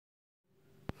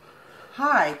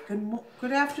Hi,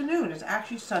 good afternoon. It's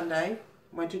actually Sunday.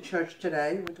 Went to church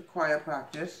today, went to choir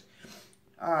practice.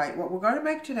 Alright, what we're going to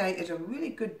make today is a really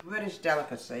good British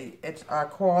delicacy. It's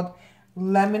called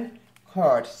lemon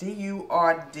curd,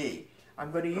 C-U-R-D.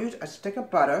 I'm going to use a stick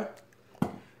of butter.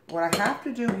 What I have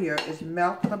to do here is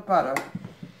melt the butter.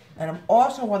 And I'm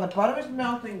also, when the butter is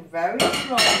melting very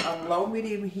slowly on low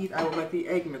medium heat, I will make the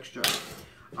egg mixture.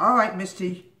 Alright,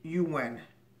 Misty, you win.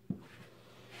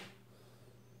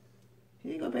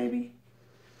 Here you go, baby.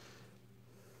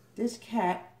 This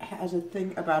cat has a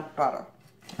thing about butter.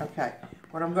 Okay,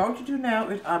 what I'm going to do now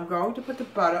is I'm going to put the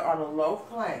butter on a low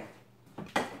flame.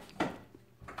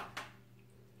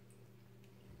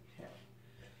 Okay.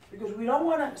 Because we don't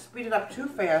want to speed it up too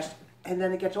fast and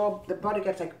then it gets all, the butter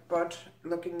gets like burnt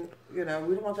looking, you know,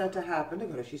 we don't want that to happen.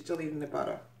 Look at her, she's still eating the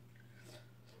butter.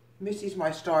 Missy's my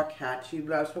star cat. She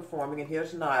loves performing, and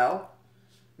here's Nile.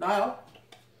 Nile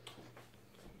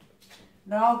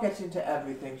gets into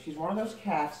everything. She's one of those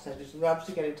cats that just loves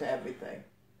to get into everything.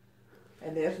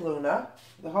 And there's Luna.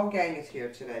 The whole gang is here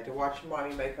today to watch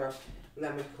Mommy make her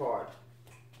lemon curd.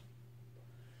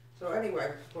 So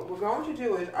anyway, what we're going to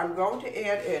do is I'm going to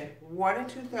add in 1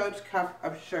 2/3 cup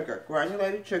of sugar,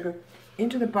 granulated sugar,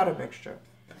 into the butter mixture.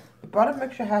 The butter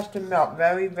mixture has to melt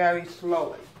very, very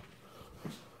slowly.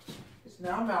 It's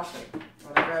now melting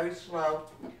on a very slow,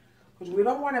 because we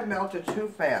don't want to melt it too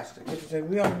fast. It's a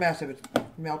real mess if it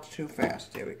melts too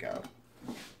fast. There we go.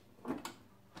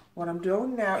 What I'm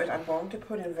doing now is I'm going to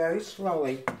put in very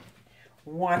slowly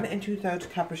 1 2/3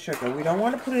 cup of sugar. We don't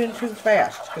want to put it in too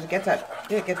fast because it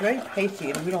gets very pasty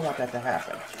and we don't want that to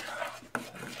happen.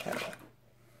 Okay.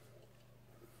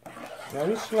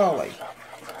 Very slowly.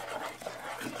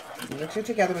 Mix it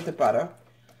together with the butter.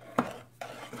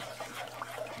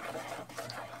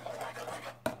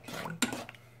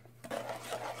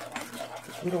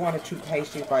 We don't want it too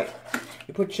pasty. If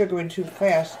you put sugar in too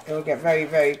fast, it'll get very,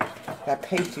 very that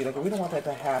pasty. Like, we don't want that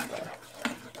to happen.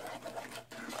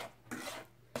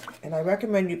 And I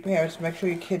recommend you parents make sure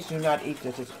your kids do not eat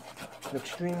this. It's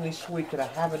extremely sweet because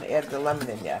I haven't added the lemon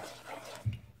in yet.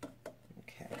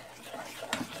 Okay.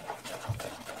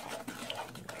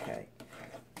 Okay.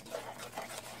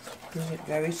 Doing it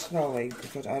very slowly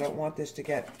because I don't want this to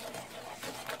get.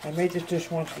 I made this dish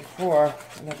once before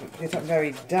and I did something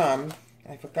very dumb.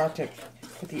 I forgot to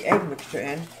put the egg mixture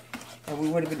in, and we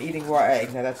would have been eating raw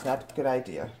egg. Now that's not a good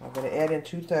idea. I'm going to add in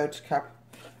 2/3 cup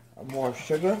more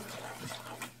sugar.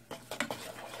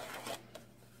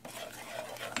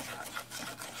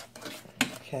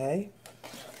 Okay.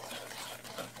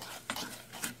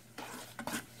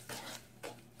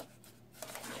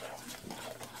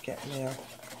 Getting there.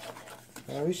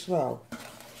 Very slow.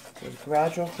 It's a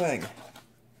gradual thing.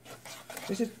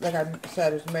 This is, like I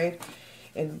said, is made.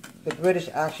 And the British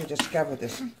actually discovered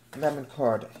this lemon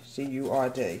curd,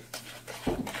 C-U-R-D.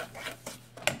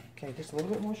 Okay, just a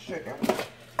little bit more sugar.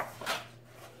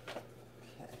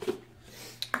 Okay.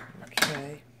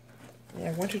 Okay.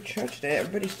 Yeah, I went to church today.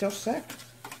 Everybody's still sick.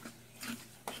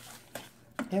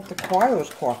 Half the choir was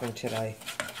coughing today.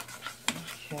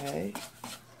 Okay.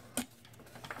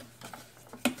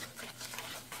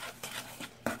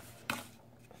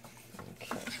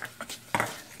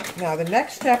 Now the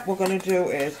next step we're going to do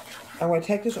is, I'm going to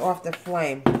take this off the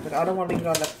flame, because I don't want to leave it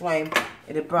on the flame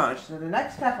and it burns. So the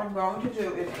next step I'm going to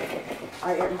do is,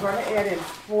 I am going to add in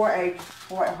 4 eggs,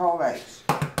 4 whole eggs.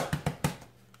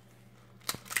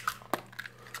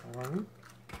 1,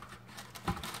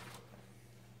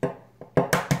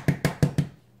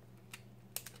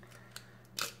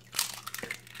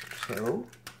 2,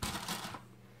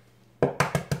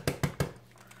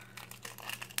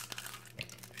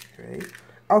 3.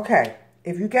 Okay,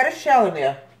 if you get a shell in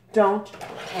there, don't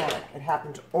panic. It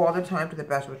happens all the time to the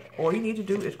best of us. All you need to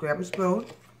do is grab a spoon.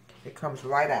 It comes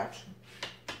right out.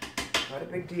 Not a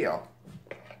big deal.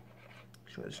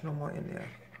 Sure, there's no more in there.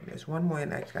 There's one more in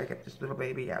there. I just gotta get this little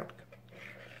baby out.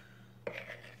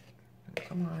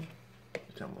 Come on.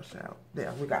 It's almost out.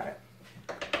 There, we got it.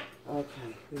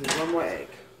 Okay, we need 1 more egg.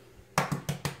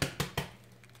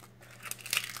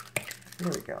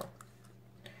 There we go.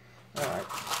 Alright,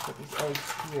 put these eggs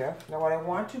here. Now what I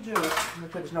want to do is, make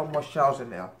sure there's no more shells in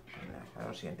there. I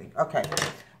don't see anything. Okay,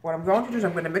 what I'm going to do is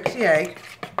I'm going to mix the egg.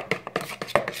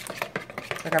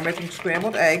 Like I'm making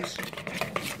scrambled eggs.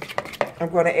 I'm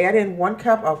going to add in 1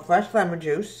 cup of fresh lemon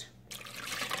juice.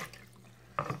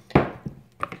 And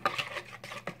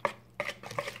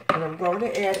I'm going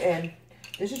to add in,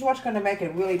 this is what's going to make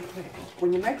it really,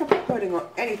 when you make a pudding or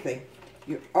anything,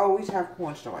 you always have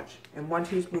cornstarch. And 1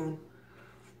 teaspoon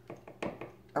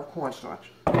of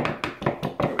cornstarch. There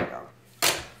we go.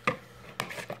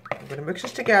 going to mix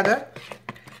this together.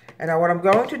 And now what I'm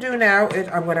going to do now is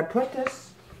I'm going to put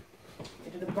this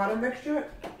into the butter mixture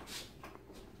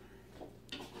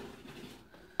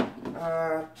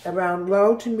around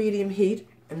low to medium heat.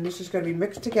 And this is going to be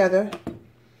mixed together.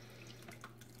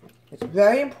 It's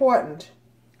very important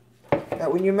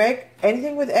that when you make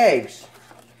anything with eggs,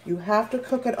 you have to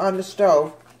cook it on the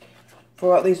stove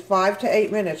for at least 5 to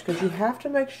 8 minutes because you have to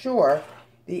make sure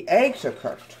the eggs are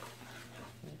cooked.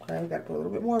 Okay, we've got to put a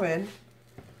little bit more in.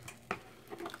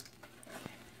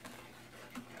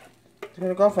 It's going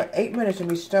to go for 8 minutes and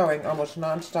be stirring almost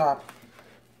non-stop.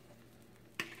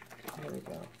 There we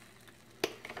go.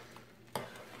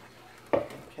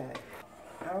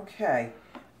 Okay.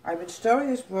 I've been stirring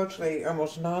this virtually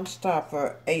almost non-stop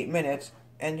for 8 minutes,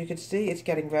 and you can see it's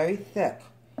getting very thick.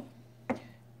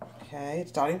 Okay, it's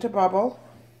starting to bubble.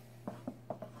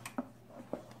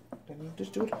 Then you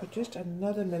just do it for just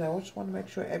another minute. I just want to make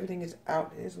sure everything is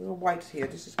out. There's little whites here.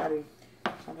 This has got to be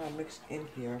somehow mixed in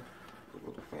here a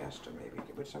little faster, maybe.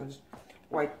 Get rid of some of this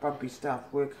white bumpy stuff.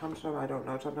 Where it comes from, I don't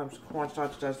know. Sometimes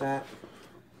cornstarch does that.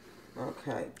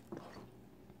 Okay.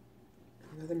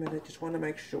 Another minute. Just want to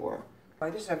make sure.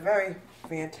 This is a very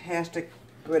fantastic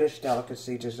British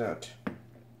delicacy dessert.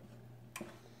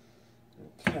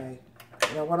 Okay.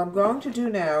 Now what I'm going to do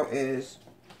now is,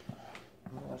 I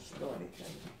don't want to spill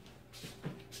anything.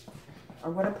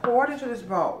 I'm going to pour it into this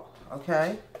bowl,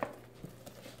 okay?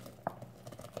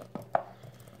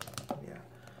 Yeah.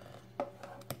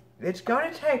 It's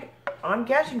going to take, I'm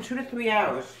guessing, 2 to 3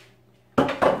 hours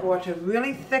for it to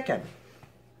really thicken.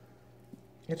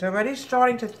 It's already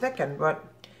starting to thicken, but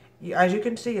as you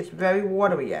can see, it's very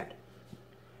watery yet.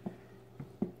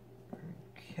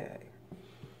 Okay.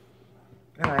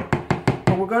 All right.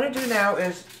 What we're going to do now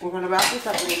is we're going to wrap this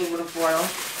up with aluminum foil.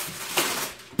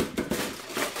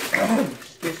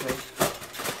 Excuse me.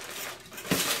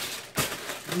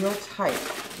 Real tight.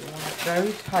 You want it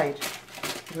very tight.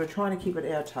 Because we're trying to keep it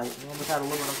airtight. Without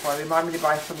aluminum foil. Remind me to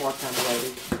buy some more, kind of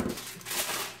lady.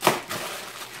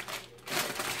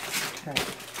 Okay.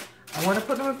 I want to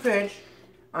put it in the fridge.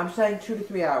 I'm saying 2 to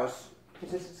 3 hours,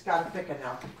 because this has got to thicken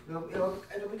now.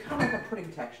 It'll become like a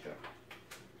pudding texture.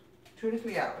 2 to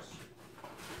 3 hours.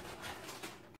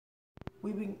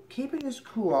 We've been keeping this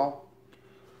cool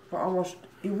for almost,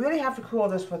 you really have to cool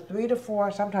this for 3 to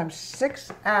 4, sometimes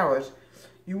 6 hours.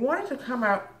 You want it to come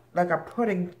out like a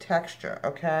pudding texture,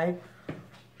 okay?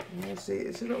 Let's see,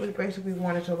 this is what we basically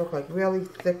want it to look like, really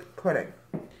thick pudding.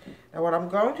 Now what I'm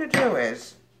going to do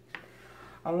is,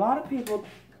 a lot of people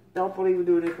don't believe in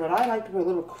doing this, but I like to put a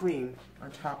little cream on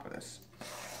top of this.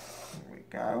 There we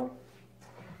go.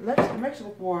 It makes it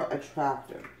look more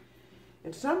attractive.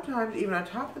 And sometimes, even on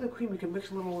top of the cream, you can mix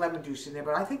a little lemon juice in there,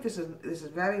 but I think this is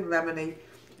very lemony.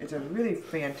 It's a really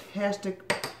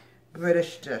fantastic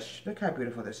British dish. Look how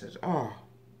beautiful this is. Oh,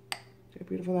 see how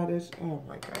beautiful that is? Oh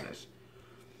my goodness.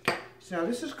 So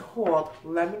this is called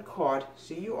lemon curd,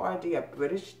 C-U-R-D, a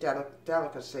British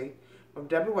delicacy. From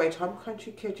Debra Home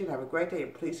Country Kitchen. Have a great day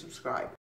and please subscribe.